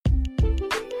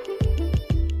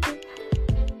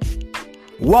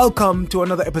Welcome to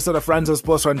another episode of Franzo's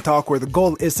Post Run Talk, where the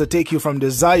goal is to take you from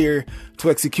desire to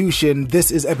execution.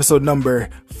 This is episode number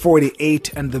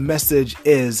 48, and the message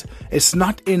is, it's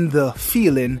not in the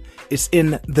feeling, it's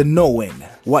in the knowing.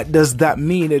 What does that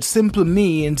mean? It simply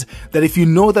means that if you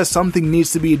know that something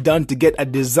needs to be done to get a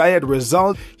desired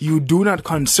result, you do not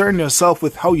concern yourself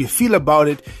with how you feel about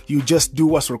it. You just do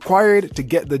what's required to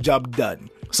get the job done.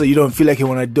 So you don't feel like you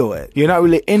want to do it. You're not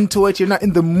really into it. You're not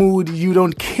in the mood. You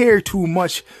don't care too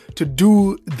much to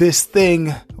do this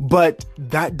thing, but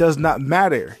that does not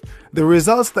matter. The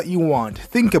results that you want,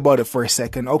 think about it for a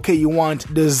second. Okay, you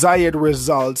want desired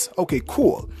results. Okay,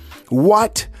 cool.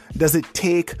 What does it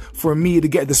take for me to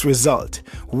get this result?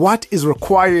 What is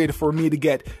required for me to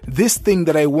get this thing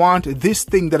that I want, this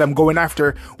thing that I'm going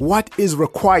after? What is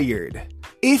required?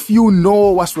 If you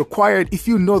know what's required, if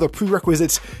you know the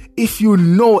prerequisites, if you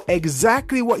know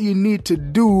exactly what you need to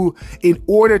do in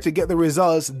order to get the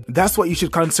results, that's what you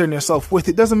should concern yourself with.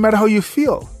 It doesn't matter how you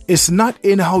feel. It's not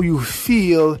in how you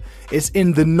feel, it's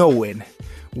in the knowing.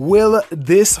 Will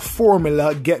this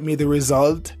formula get me the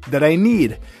result that I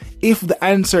need? If the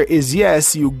answer is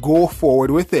yes, you go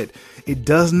forward with it. It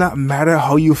does not matter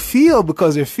how you feel,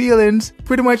 because your feelings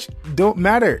pretty much don't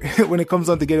matter when it comes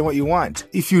down to getting what you want.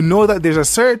 If you know that there's a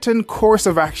certain course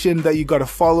of action that you got to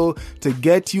follow to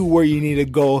get you where you need to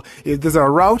go, if there's a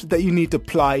route that you need to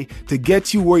apply to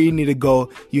get you where you need to go,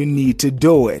 you need to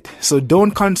do it. So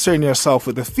don't concern yourself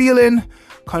with the feeling,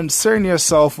 concern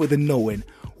yourself with the knowing.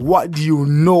 What do you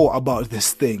know about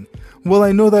this thing? Well,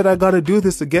 I know that I got to do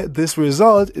this to get this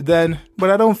result, but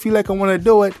I don't feel like I want to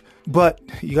do it. But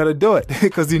you got to do it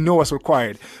because you know what's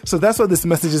required. So that's what this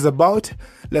message is about.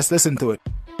 Let's listen to it.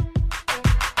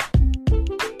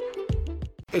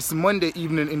 It's Monday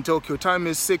evening in Tokyo. Time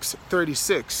is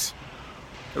 6:36.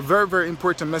 A very, very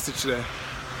important message today.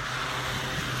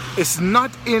 It's not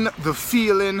in the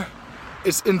feeling,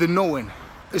 it's in the knowing.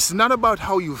 It's not about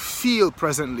how you feel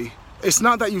presently. It's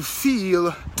not that you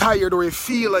feel tired or you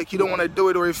feel like you don't want to do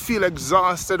it or you feel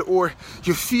exhausted or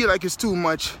you feel like it's too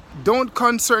much. Don't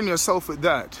concern yourself with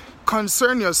that.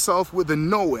 Concern yourself with the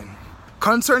knowing.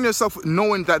 Concern yourself with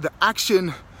knowing that the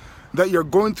action that you're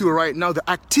going through right now, the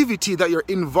activity that you're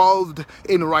involved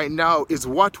in right now is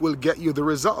what will get you the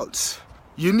results.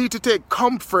 You need to take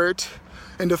comfort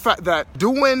in the fact that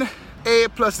doing A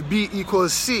plus B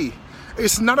equals C.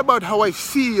 It's not about how I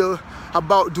feel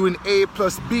about doing A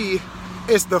plus B.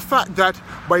 It's the fact that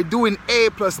by doing A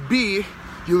plus B,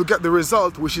 you'll get the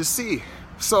result, which is C.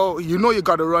 So you know you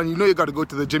got to run, you know you got to go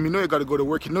to the gym, you know you got to go to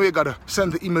work, you know you got to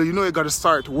send the email, you know you got to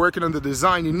start working on the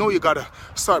design, you know you got to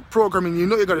start programming, you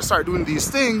know you got to start doing these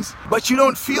things, but you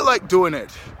don't feel like doing it.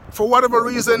 For whatever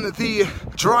reason, the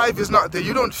drive is not there.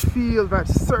 You don't feel that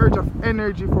surge of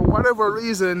energy. For whatever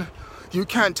reason, you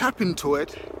can't tap into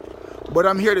it. But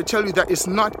I'm here to tell you that it's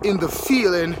not in the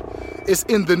feeling, it's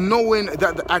in the knowing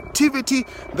that the activity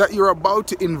that you're about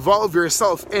to involve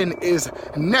yourself in is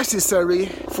necessary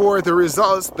for the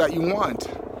results that you want.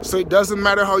 So it doesn't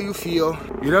matter how you feel,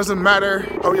 it doesn't matter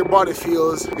how your body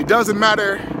feels, it doesn't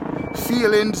matter.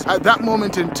 Feelings at that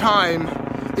moment in time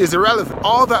is irrelevant.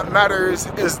 All that matters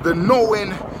is the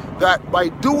knowing that by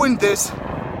doing this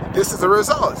is the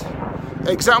result.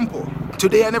 Example,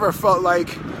 today I never felt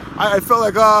like I felt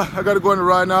like, I gotta go and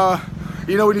run.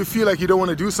 You know, when you feel like you don't want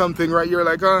to do something, right? You're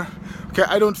like, okay,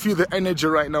 I don't feel the energy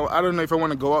right now. I don't know if I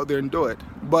want to go out there and do it.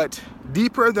 But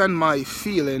deeper than my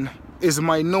feeling is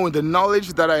my knowing, the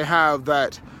knowledge that I have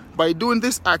that by doing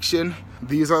this action,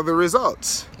 these are the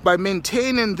results. By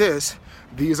maintaining this,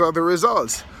 these are the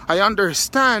results. I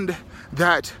understand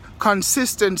that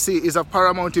consistency is of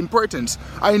paramount importance.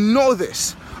 I know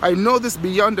this. I know this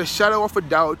beyond a shadow of a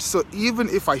doubt. So even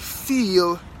if I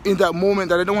feel in that moment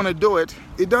that I don't want to do it,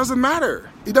 it doesn't matter.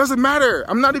 It doesn't matter.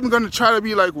 I'm not even going to try to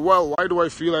be like, well, why do I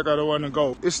feel like I don't want to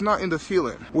go? It's not in the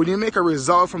feeling. When you make a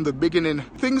resolve from the beginning,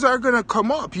 things are going to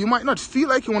come up. You might not feel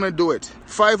like you want to do it.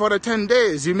 5 out of 10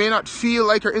 days, you may not feel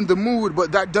like you're in the mood,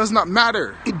 but that does not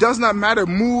matter. It does not matter.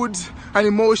 Moods and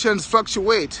emotions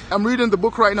fluctuate. I'm reading the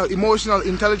book right now, Emotional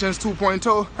Intelligence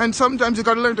 2.0, and sometimes you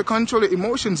got to learn to control your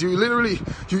emotions. You literally,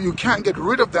 you can't get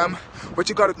rid of them, but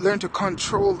you got to learn to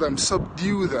control them,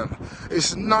 subdue them.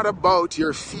 It's not about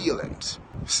your feelings.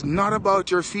 It's not about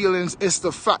your feelings. It's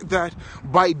the fact that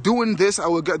by doing this, I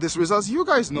will get this results. You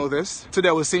guys know this. Today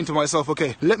I was saying to myself,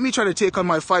 okay, let me try to take on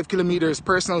my 5 kilometers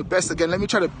personal best again. Let me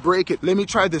try to break it. Let me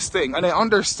try this thing. And I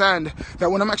understand that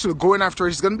when I'm actually going after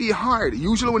it, it's going to be hard.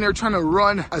 Usually when you're trying to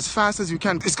run as fast as you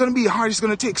can, it's going to be hard. It's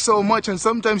going to take so much. And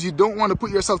sometimes you don't want to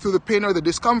put yourself through the pain or the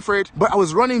discomfort. But I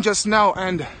was running just now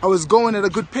and I was going at a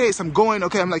good pace. I'm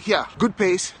like, yeah, good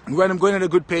pace. And when I'm going at a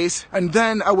good pace. And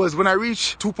then when I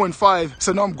reached 2.5,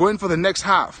 so now I'm going for the next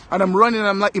half. And I'm running and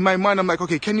I'm like, in my mind, I'm like,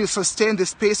 okay, can you sustain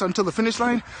this pace until the finish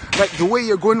line? Like the way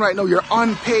you're going right now, you're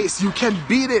on pace. You can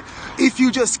beat it. If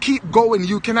you just keep going,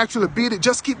 you can actually beat it.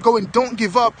 Just keep going. Don't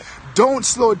give up. Don't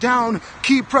slow down.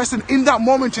 Keep pressing. In that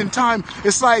moment in time,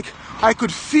 it's like I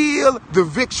could feel the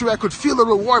victory. I could feel the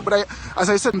reward. But as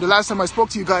I said the last time I spoke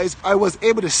to you guys, I was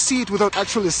able to see it without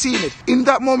actually seeing it. In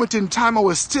that moment in time, I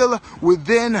was still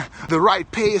within the right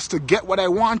pace to get what I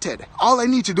wanted. All I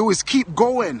need to do is keep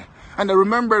going. And I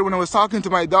remember when I was talking to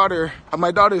my daughter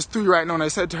is 3 right now, and I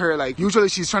said to her, like, usually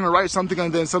she's trying to write something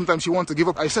and then sometimes she wants to give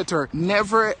up. I said to her,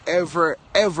 never, ever,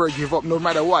 ever give up, no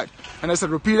matter what. And I said,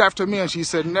 repeat after me. And she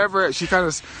said, never. She kind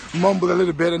of mumbled a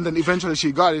little bit and then eventually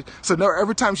she got it. So now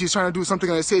every time she's trying to do something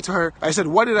and I say to her, I said,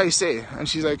 what did I say? And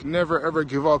she's like, never, ever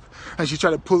give up. And she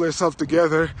tried to pull herself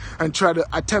together and try to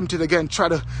attempt it again,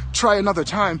 try another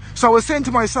time. So I was saying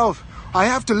to myself, I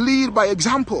have to lead by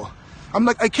example. I'm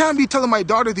like, I can't be telling my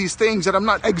daughter these things that I'm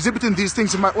not exhibiting these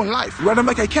things in my own life. Right? I'm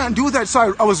like, I can't do that.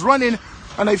 So I was running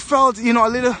and I felt, a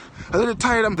little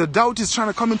tired. The doubt is trying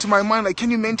to come into my mind. Like, can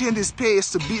you maintain this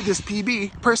pace to beat this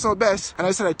PB, personal best? And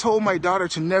I said, I told my daughter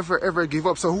to never, ever give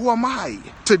up. So who am I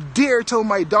to dare tell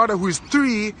my daughter who is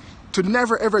 3 to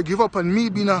never, ever give up on me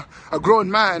being a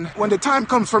grown man? When the time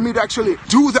comes for me to actually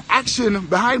do the action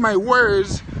behind my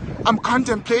words, I'm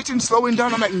contemplating slowing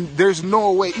down. I'm like, there's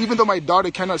no way. Even though my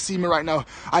daughter cannot see me right now,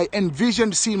 I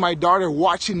envisioned seeing my daughter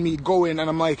watching me going. And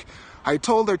I'm like, I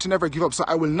told her to never give up, so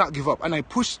I will not give up. And I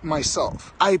pushed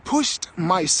myself.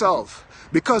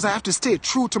 Because I have to stay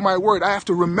true to my word. I have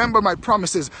to remember my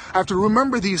promises. I have to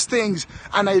remember these things.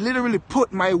 And I literally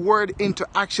put my word into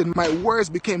action. My words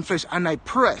became flesh and I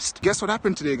pressed. Guess what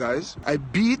happened today, guys? I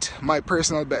beat my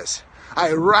personal best.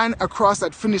 I ran across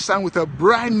that finish line with a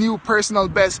brand new personal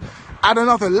best at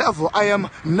another level. I am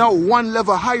now 1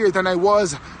 level higher than I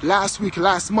was last week,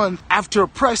 last month, after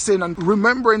pressing and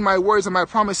remembering my words and my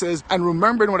promises and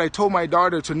remembering what I told my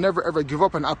daughter to never ever give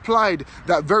up, and applied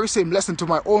that very same lesson to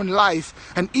my own life.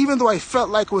 And even though I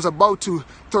felt like I was about to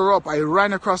throw up, I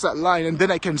ran across that line, and then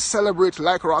I can celebrate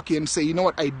like Rocky and say, you know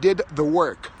what? I did the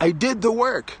work. I did the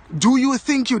work. Do you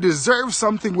think you deserve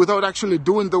something without actually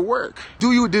doing the work?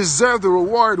 Do you deserve the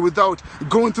reward without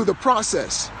going through the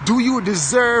process? Do you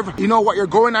deserve, what you're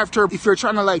going after? If you're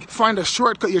trying to find a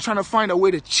shortcut, you're trying to find a way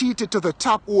to cheat it to the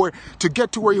top or to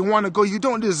get to where you want to go, you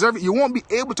don't deserve it. You won't be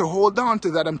able to hold on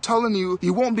to that. I'm telling you,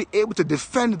 you won't be able to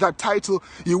defend that title.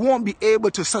 You won't be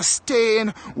able to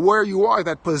sustain where you are,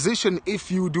 that position, if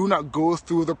you do not go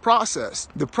through the process.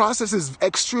 The process is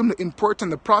extremely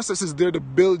important. The process is there to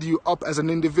build you up as an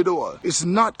individual. It's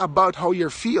not about how you're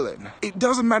feeling. It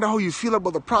doesn't matter how you feel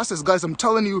about the process, guys. I'm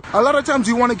telling you, a lot of times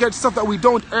we want to get stuff that we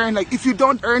don't earn. Like, if you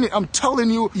don't earn it, I'm telling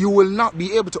you, you will not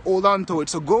be able to hold on to it.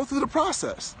 So go through the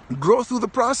process. Grow through the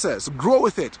process. Grow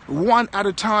with it. 1 at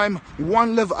a time,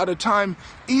 1 level at a time.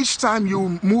 Each time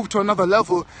you move to another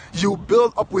level, you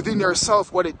build up within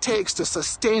yourself what it takes to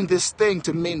sustain this thing,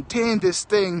 to maintain this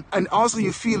thing. And also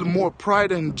you feel more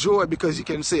pride and joy because you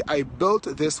can say, I built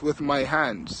this with my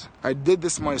hands. I did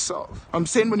this myself. I'm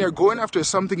saying when you're going after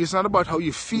something, it's not about how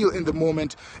you feel in the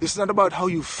moment. It's not about how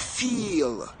you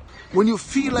feel. When you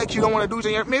feel like you don't want to do it,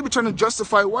 and you're maybe trying to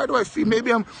justify, why do I feel?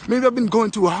 Maybe I've been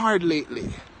going too hard lately.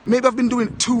 Maybe I've been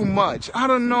doing too much. I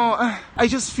don't know. I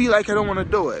just feel like I don't want to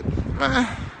do it.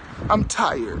 I'm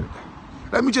tired.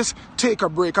 Let me just take a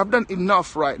break. I've done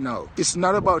enough right now. It's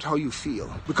not about how you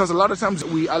feel. Because a lot of times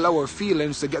we allow our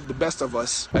feelings to get the best of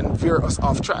us and veer us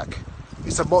off track.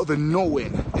 It's about the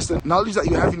knowing. It's the knowledge that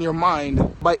you have in your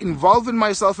mind. By involving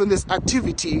myself in this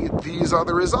activity, these are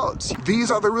the results.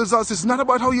 These are the results. It's not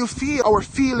about how you feel. Our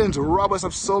feelings rob us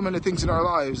of so many things in our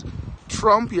lives.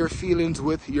 Trump your feelings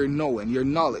with your knowing, your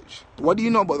knowledge. What do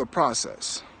you know about the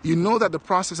process? You know that the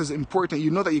process is important. You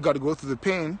know that you got to go through the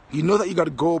pain. You know that you got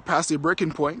to go past your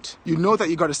breaking point. You know that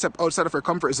you got to step outside of your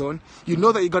comfort zone. You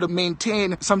know that you got to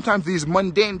maintain sometimes these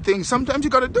mundane things. Sometimes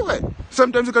you got to do it.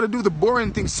 Sometimes you got to do the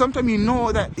boring things. Sometimes you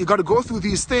know that you got to go through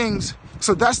these things.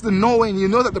 So that's the knowing. You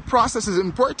know that the process is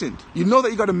important. You know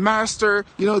that you got to master,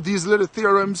 these little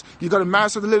theorems. You got to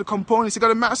master the little components. You got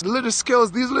to master the little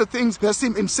skills, these little things that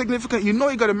seem insignificant. You know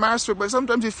you got to master it, but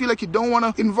sometimes you feel like you don't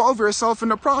want to involve yourself in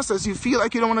the process. You feel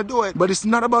like you don't want to do it. But it's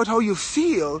not about how you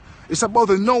feel. It's about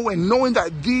the knowing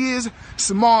that these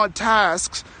small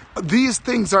tasks, these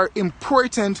things are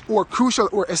important or crucial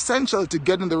or essential to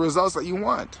getting the results that you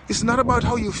want. It's not about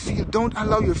how you feel. Don't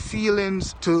allow your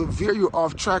feelings to veer you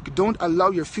off track. Don't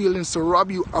allow your feelings to rob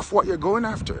you of what you're going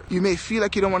after. You may feel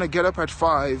like you don't want to get up at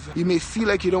 5. You may feel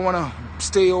like you don't want to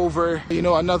stay over,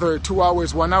 another 2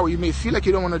 hours, 1 hour. You may feel like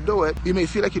you don't want to do it. You may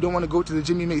feel like you don't want to go to the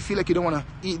gym. You may feel like you don't want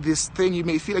to eat this thing. You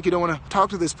may feel like you don't want to talk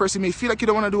to this person. You may feel like you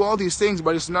don't want to do all these things,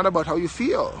 but it's not about how you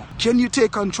feel. Can you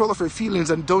take control of your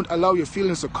feelings and don't allow your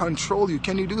feelings to control you?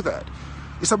 Can you do that?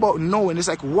 It's about knowing. It's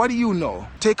like, what do you know?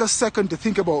 Take a second to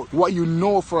think about what you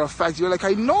know for a fact. You're like,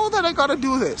 I know that I gotta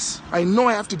do this. I know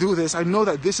I have to do this. I know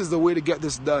that this is the way to get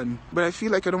this done. But I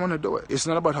feel like I don't want to do it. It's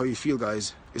not about how you feel,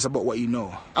 guys. It's about what you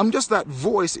know. I'm just that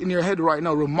voice in your head right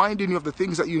now reminding you of the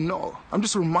things that you know. I'm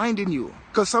just reminding you.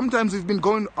 Because sometimes we've been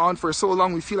going on for so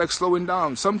long, we feel like slowing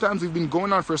down. Sometimes we've been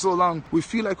going on for so long, we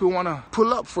feel like we want to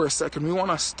pull up for a second. We want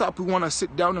to stop. We want to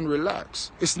sit down and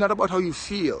relax. It's not about how you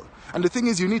feel. And the thing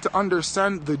is, you need to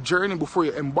understand the journey before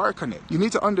you embark on it. You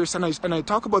need to understand, and I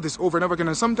talk about this over and over again,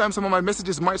 and sometimes some of my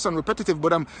messages might sound repetitive,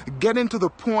 but I'm getting to the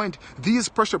point, these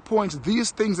pressure points,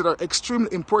 these things that are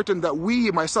extremely important that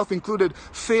we, myself included,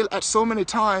 fail at so many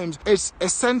times. It's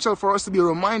essential for us to be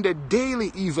reminded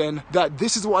daily even that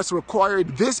this is what's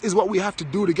required. This is what we have to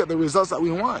do to get the results that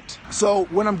we want. So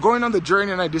when I'm going on the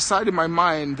journey and I decide in my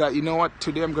mind that, you know what,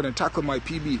 today I'm going to tackle my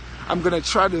PB. I'm going to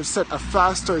try to set a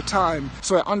faster time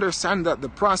so I understand that the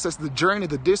process, the journey,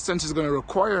 the distance is going to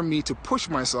require me to push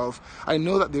myself. I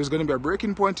know that there's going to be a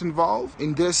breaking point involved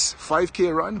in this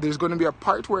 5K run. There's going to be a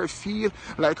part where I feel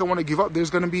like I want to give up. There's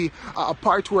going to be a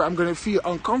part where I'm going to feel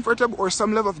uncomfortable or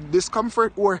some level of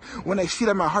discomfort, or when I feel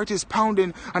that my heart is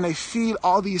pounding and I feel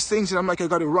all these things and I'm like, I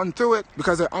got to run through it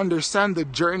because I understand the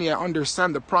journey. I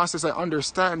understand the process. I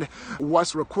understand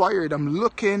what's required. I'm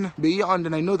looking beyond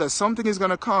and I know that something is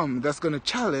going to come that's going to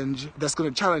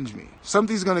challenge me.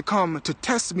 Something's going to come to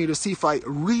test me to see if I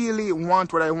really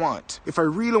want what I want. If I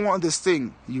really want this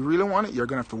thing, you really want it, you're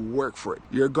going to have to work for it.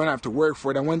 You're going to have to work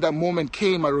for it. And when that moment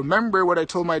came, I remember what I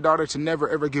told my daughter, to never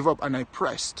ever give up, and I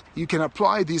pressed. You can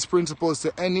apply these principles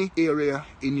to any area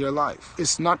in your life.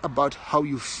 It's not about how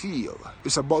you feel.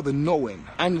 It's about the knowing.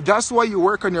 And that's why you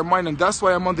work on your mind, and that's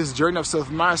why I'm on this journey of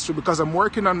self-mastery, because I'm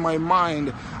working on my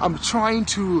mind. I'm trying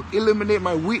to eliminate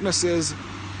my weaknesses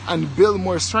and build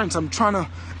more strengths. I'm trying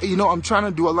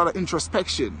to do a lot of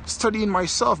introspection, studying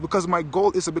myself, because my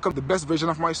goal is to become the best version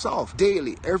of myself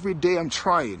daily. Every day I'm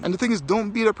trying. And the thing is, don't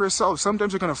beat up yourself.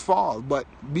 Sometimes you're going to fall, but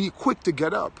be quick to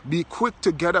get up. Be quick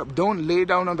to get up. Don't lay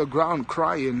down on the ground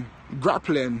crying,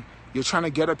 grappling. You're trying to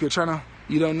get up. You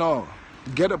don't know.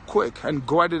 Get up quick and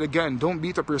go at it again. Don't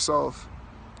beat up yourself.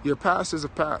 Your past is a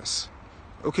past.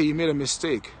 Okay, you made a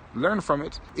mistake. Learn from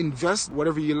it. Invest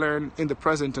whatever you learn in the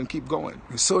present and keep going.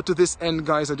 So to this end,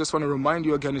 guys, I just want to remind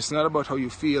you again, it's not about how you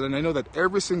feel. And I know that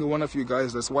every single one of you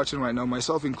guys that's watching right now,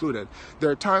 myself included, there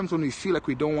are times when we feel like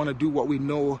we don't want to do what we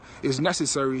know is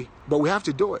necessary, but we have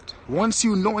to do it. Once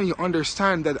you know and you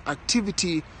understand that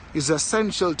activity is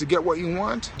essential to get what you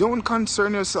want, don't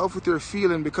concern yourself with your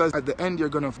feeling, because at the end you're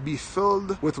going to be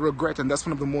filled with regret, and that's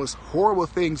one of the most horrible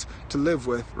things to live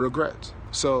with, regret.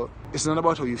 So it's not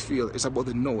about how you feel, it's about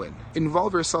the knowing.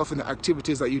 Involve yourself in the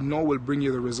activities that you know will bring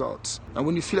you the results. And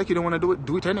when you feel like you don't want to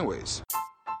do it anyways.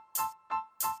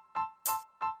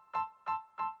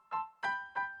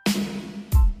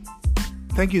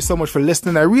 Thank you so much for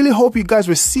listening. I really hope you guys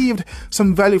received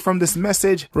some value from this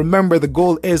message. Remember, the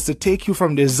goal is to take you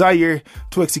from desire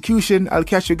to execution. I'll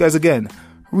catch you guys again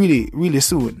really, really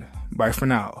soon. Bye for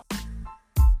now.